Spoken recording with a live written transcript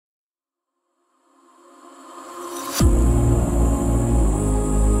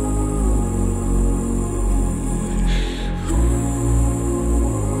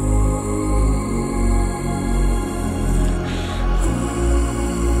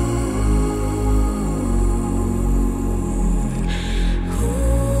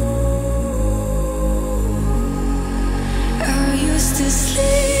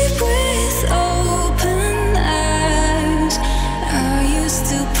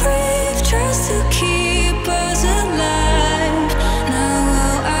to keep us alive. Now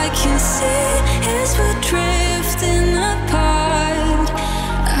all I can see is we're drifting apart.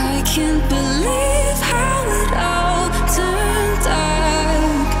 I can't believe how it all turned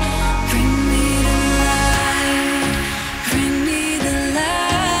dark. Bring me the light, bring me the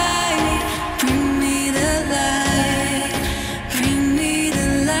light, bring me the light, bring me the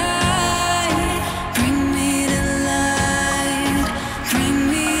light, bring me the light, bring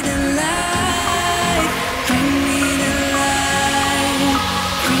me the light, bring me the light,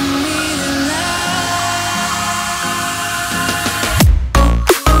 bring me the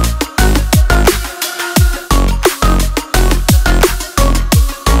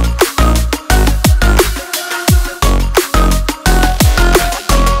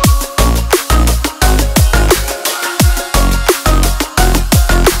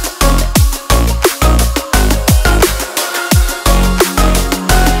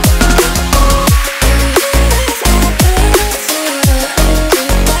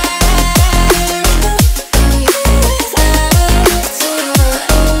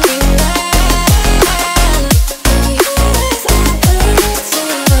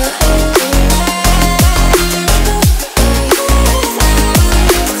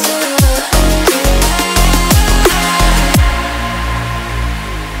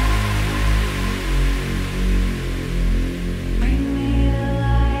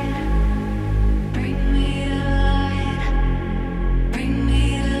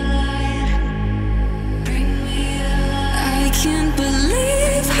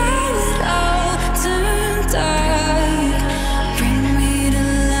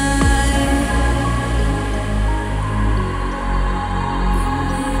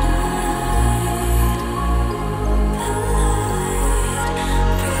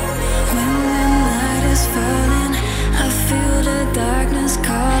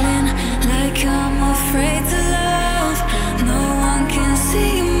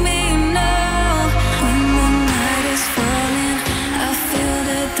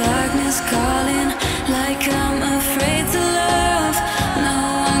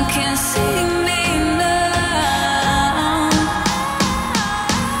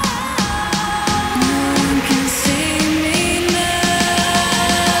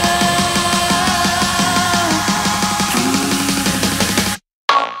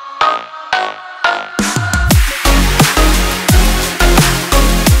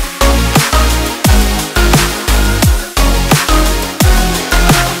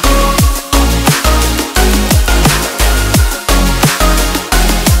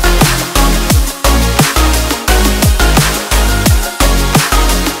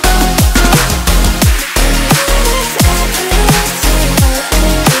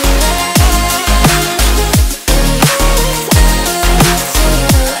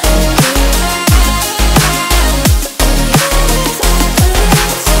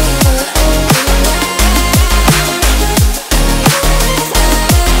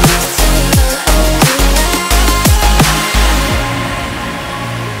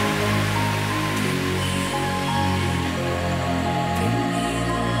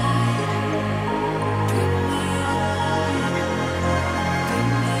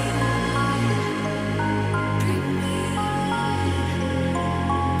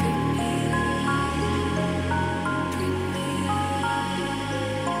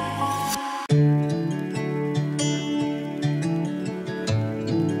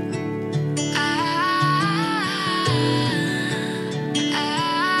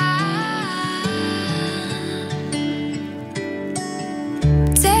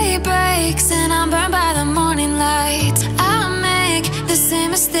And I'm burned by the morning light. I make the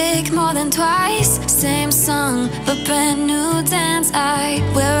same mistake more than twice. Same song, but brand new dance. I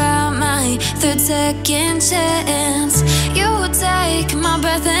wear out my third second chance. You take my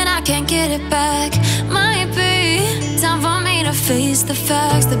breath and I can't get it back. Might be time for me to face the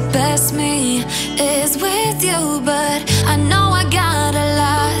facts. The best me is with you, but I know I got a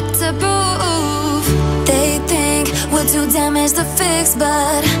lot to prove. They think we're too damaged to fix,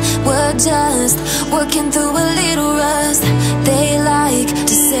 but we're just working through a little rust. They like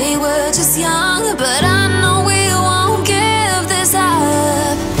to say we're just young, but I know we won't give this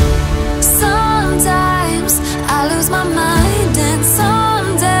up. Sometimes I lose my mind, and some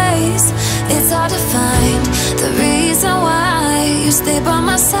days it's hard to find the reason why you stay by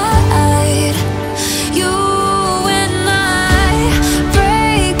my side. You and I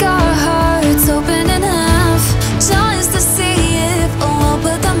break our hearts open in half, just to see if we'll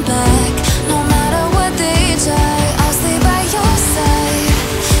put them back. No matter what they try, I'll stay by your side.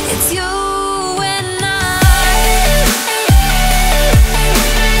 It's you and I.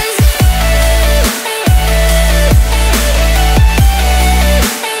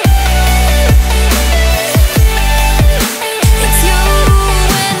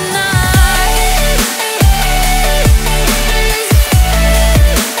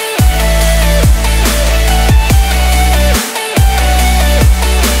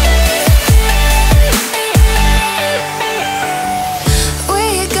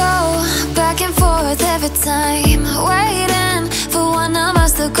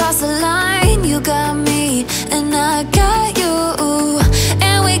 cross the